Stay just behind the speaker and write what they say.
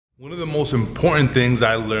One of the most important things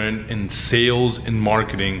I learned in sales and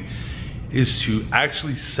marketing is to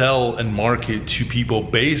actually sell and market to people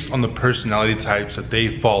based on the personality types that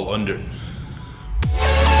they fall under.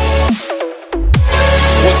 What's going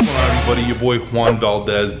on, everybody? Your boy Juan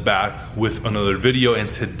Valdez back with another video,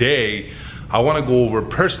 and today I want to go over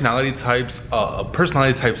personality types, a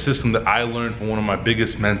personality type system that I learned from one of my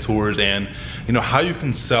biggest mentors, and how you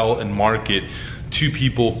can sell and market to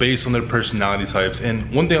people based on their personality types.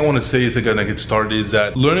 And one thing I want to say is, again, I get started, is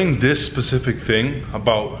that learning this specific thing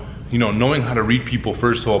about knowing how to read people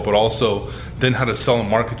first of all, but also then how to sell and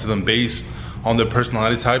market to them based on their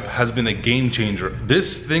personality type has been a game changer.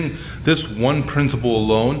 This one principle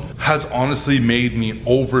alone has honestly made me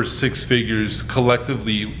over 6 figures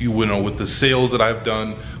collectively, with the sales that I've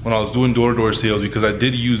done when I was doing door-to-door sales, because I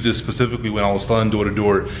did use this specifically when I was selling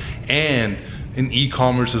door-to-door, and in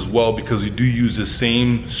e-commerce as well, because we do use the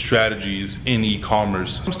same strategies in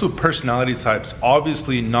e-commerce. When it comes to personality types,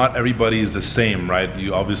 obviously not everybody is the same, right?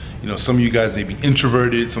 Some of you guys may be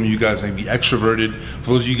introverted, some of you guys may be extroverted.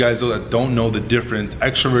 For those of you guys though that don't know the difference,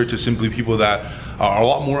 extroverts are simply people that are a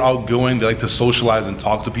lot more outgoing. They like to socialize and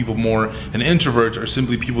talk to people more, and introverts are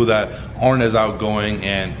simply people that aren't as outgoing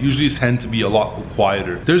and usually tend to be a lot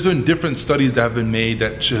quieter. There's been different studies that have been made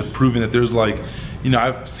that have proven that there's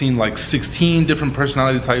I've seen like 16 different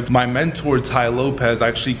personality types. My mentor, Ty Lopez,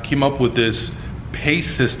 actually came up with this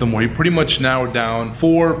PACE system where he pretty much narrowed down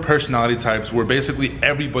 4 personality types where basically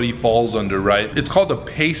everybody falls under, right? It's called the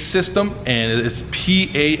PACE system, and it's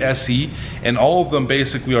P-A-S-E, and all of them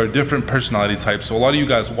basically are different personality types. So a lot of you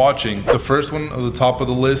guys watching, the first one at the top of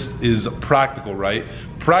the list is practical, right?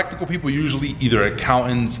 Practical people usually either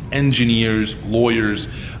accountants, engineers, lawyers,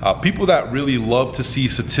 people that really love to see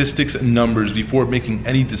statistics and numbers before making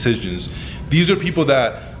any decisions. These are people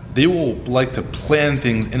that they will like to plan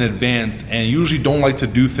things in advance and usually don't like to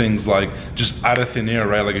do things like just out of thin air,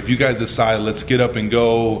 right? Like if you guys decide, let's get up and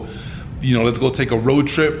go, let's go take a road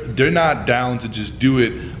trip, they're not down to just do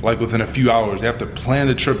it like within a few hours. They have to plan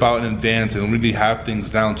the trip out in advance and really have things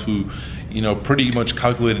down to, pretty much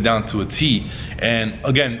calculated down to a T. And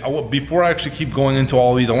again, before I actually keep going into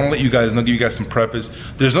all these, I want to let you guys know, give you guys some preface.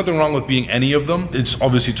 There's nothing wrong with being any of them. It's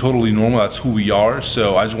obviously totally normal. That's who we are.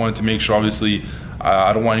 So I just wanted to make sure, obviously,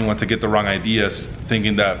 I don't want anyone to get the wrong ideas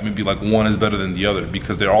thinking that maybe like one is better than the other,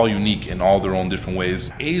 because they're all unique in all their own different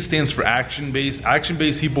ways. A stands for action-based.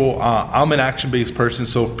 Action-based people, I'm an action-based person,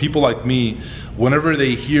 so people like me, whenever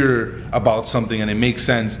they hear about something and it makes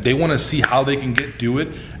sense, they want to see how they can do it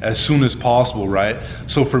as soon as possible, right?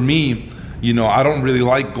 So for me, I don't really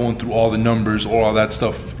like going through all the numbers or all that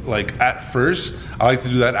stuff like at first. I like to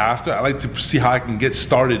do that after. I like to see how I can get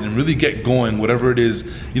started and really get going, whatever it is,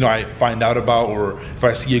 I find out about, or if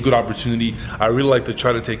I see a good opportunity, I really like to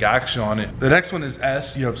try to take action on it. The next one is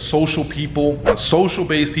S. You have social people,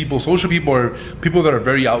 social-based people. Social people are people that are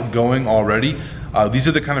very outgoing already. These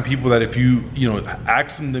are the kind of people that if you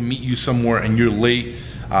ask them to meet you somewhere and you're late,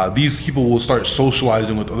 these people will start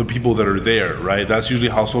socializing with other people that are there, right? That's usually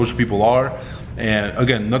how social people are. And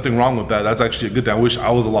again, nothing wrong with that. That's actually a good thing. I wish I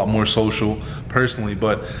was a lot more social personally,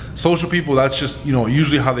 but social people, that's just,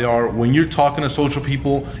 usually how they are. When you're talking to social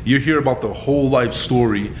people, you hear about the whole life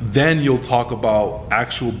story. Then you'll talk about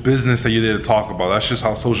actual business that you're there to talk about. That's just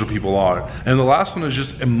how social people are. And the last one is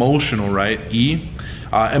just emotional, right? E.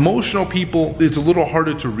 Emotional people, it's a little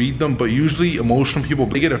harder to read them, but usually emotional people,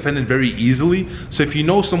 they get offended very easily. So if you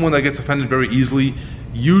know someone that gets offended very easily,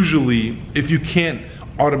 usually if you can't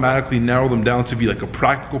automatically narrow them down to be like a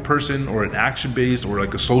practical person or an action-based or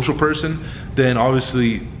like a social person, then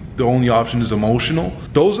obviously the only option is emotional.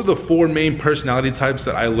 Those are the 4 main personality types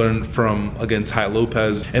that I learned from, again, Ty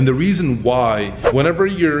Lopez. And the reason why, whenever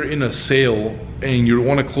you're in a sale and you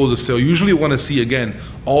want to close a sale, you usually want to see, again,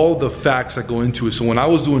 all the facts that go into it. So when I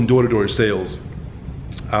was doing door-to-door sales,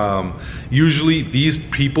 usually these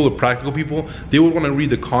people, the practical people, they would want to read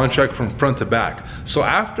the contract from front to back. So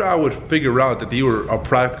after I would figure out that they were a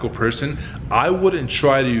practical person, I wouldn't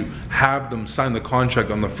try to have them sign the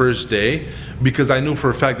contract on the first day, because I knew for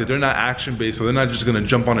a fact that they're not action-based, so they're not just going to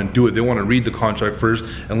jump on and do it. They want to read the contract first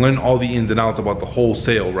and learn all the ins and outs about the whole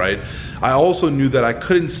sale, right? I also knew that I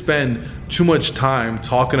couldn't spend too much time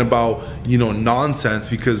talking about, nonsense,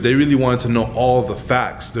 because they really wanted to know all the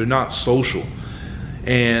facts. They're not social.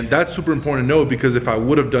 And that's super important to know, because if I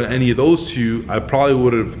would have done any of those 2, I probably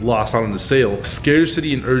would have lost out on the sale.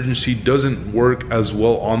 Scarcity and urgency doesn't work as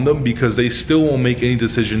well on them, because they still won't make any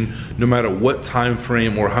decision no matter what time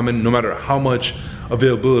frame or no matter how much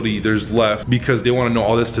availability there's left, because they want to know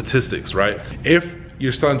all the statistics, right? If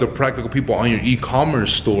you're selling to practical people on your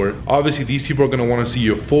e-commerce store, obviously these people are gonna wanna see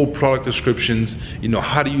your full product descriptions, you know,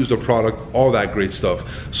 how to use the product, all that great stuff.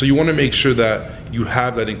 So you wanna make sure that you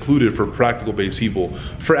have that included for practical based people.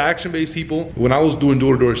 For action based people, when I was doing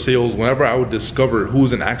door-to-door sales, whenever I would discover who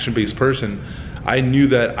was an action based person, I knew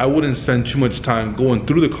that I wouldn't spend too much time going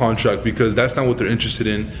through the contract because that's not what they're interested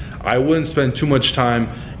in. I wouldn't spend too much time,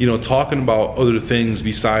 you know, talking about other things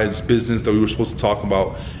besides business that we were supposed to talk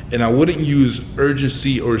about. And I wouldn't use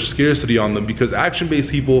urgency or scarcity on them because action-based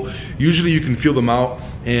people, usually you can feel them out,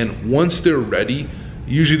 and once they're ready,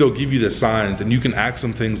 usually they'll give you the signs, and you can ask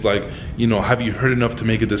them things like, you know, have you heard enough to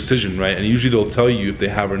make a decision, right? And usually they'll tell you if they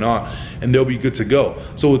have or not, and they'll be good to go.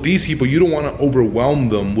 So with these people, you don't want to overwhelm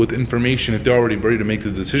them with information if they're already ready to make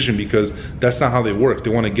the decision, because that's not how they work. They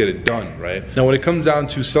want to get it done, right? Now, when it comes down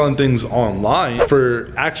to selling things online,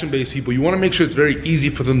 for action-based people, you want to make sure it's very easy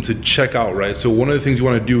for them to check out, right? So one of the things you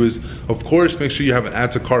want to do is, of course, make sure you have an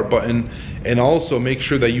add to cart button, and also make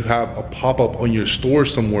sure that you have a pop-up on your store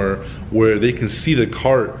somewhere where they can see the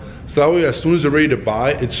cart. So that way, as soon as they're ready to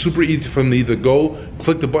buy, it's super easy for them to either go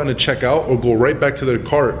click the button to check out or go right back to their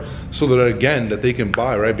cart, so that again, that they can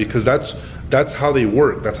buy, right? Because that's how they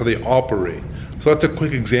work, that's how they operate. So that's a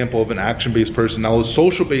quick example of an action-based person. Now with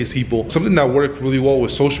social-based people, something that worked really well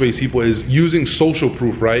with social-based people is using social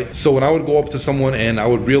proof, right? So when I would go up to someone and I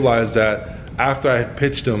would realize that after I had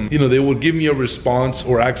pitched them, you know, they would give me a response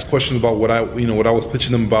or ask questions about what I was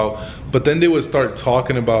pitching them about, but then they would start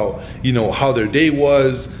talking about, you know, how their day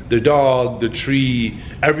was, their dog, the tree,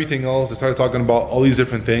 everything else. They started talking about all these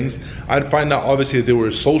different things. I'd find out obviously that they were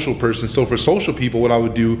a social person. So for social people, what I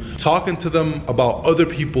would do, talking to them about other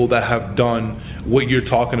people that have done what you're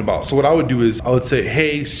talking about. So what I would do is I would say,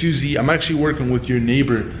 hey, Susie, I'm actually working with your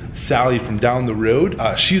neighbor, Sally, from down the road.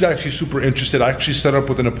 She's actually super interested. I actually set up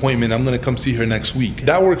with an appointment. I'm gonna come see her next week.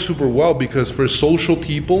 That works super well because for social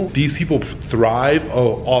people, these people thrive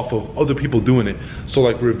off of other people doing it. So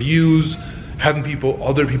like reviews, having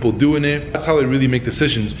other people doing it, that's how they really make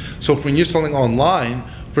decisions. So when you're selling online,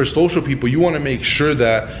 for social people, you want to make sure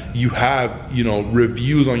that you have, you know,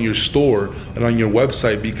 reviews on your store and on your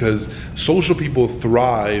website, because social people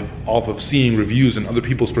thrive off of seeing reviews and other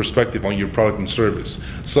people's perspective on your product and service.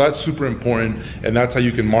 So that's super important, and that's how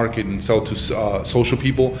you can market and sell to social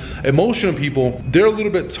people. Emotional people, they're a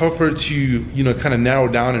little bit tougher to, you know, kind of narrow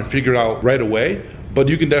down and figure out right away, but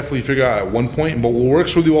you can definitely figure out at one point. But what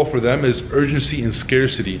works really well for them is urgency and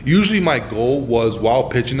scarcity. Usually my goal was, while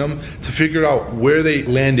pitching them, to figure out where they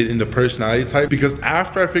landed in the personality type, because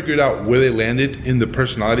after I figured out where they landed in the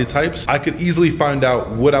personality types, I could easily find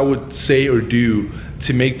out what I would say or do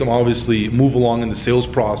to make them obviously move along in the sales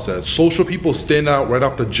process. Social people stand out right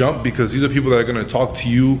off the jump because these are people that are gonna talk to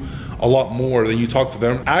you a lot more than you talk to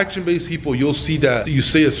them. Action-based people, you'll see that you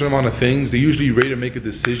say a certain amount of things, they're usually ready to make a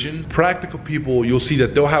decision. Practical people, you'll see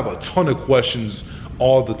that they'll have a ton of questions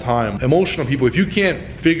all the time. Emotional people, if you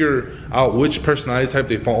can't figure out which personality type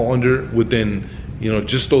they fall under within, you know,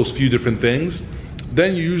 just those few different things,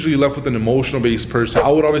 then you're usually left with an emotional-based person. I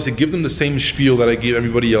would obviously give them the same spiel that I gave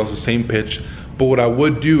everybody else, the same pitch. But what I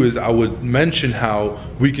would do is I would mention how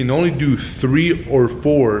we can only do 3 or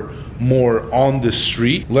 4 more on the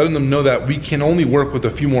street, letting them know that we can only work with a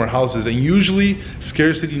few more houses. And usually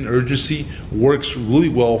scarcity and urgency works really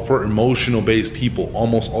well for emotional based people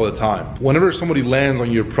almost all the time. Whenever somebody lands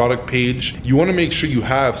on your product page, you want to make sure you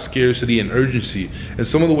have scarcity and urgency. And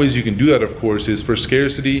some of the ways you can do that, of course, is for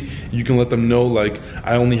scarcity, you can let them know, like,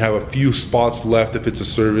 I only have a few spots left if it's a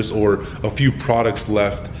service, or a few products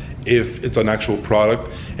left if it's an actual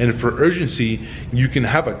product. And for urgency, you can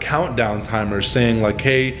have a countdown timer saying like,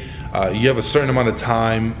 hey, you have a certain amount of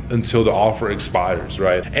time until the offer expires,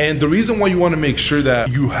 right? And the reason why you want to make sure that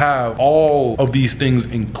you have all of these things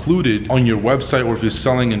included on your website, or if you're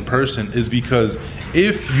selling in person, is because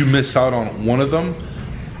if you miss out on one of them,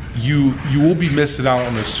 you will be missing out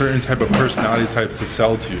on a certain type of personality types to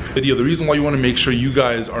sell to. The reason why you want to make sure you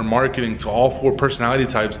guys are marketing to all 4 personality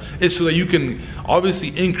types is so that you can obviously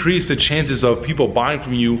increase the chances of people buying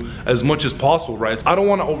from you as much as possible, right? I don't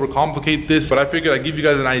want to overcomplicate this, but I figured I'd give you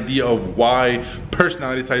guys an idea of why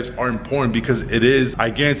personality types are important, because it is. I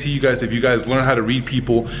guarantee you guys, if you guys learn how to read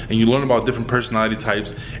people and you learn about different personality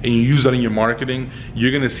types and you use that in your marketing,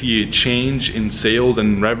 you're gonna see a change in sales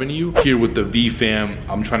and revenue. Here with the V Fam,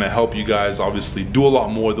 I'm trying to help you guys obviously do a lot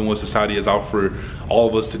more than what society is out for all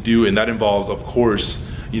of us to do, and that involves, of course,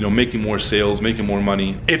 you know, making more sales, making more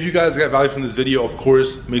money. If you guys got value from this video, of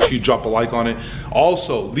course, make sure you drop a like on it.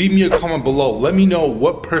 Also, leave me a comment below. Let me know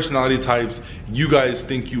what personality types you guys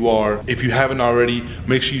think you are. If you haven't already,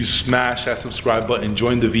 make sure you smash that subscribe button,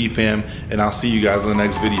 join the V Fam, and I'll see you guys in the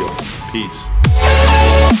next video. Peace.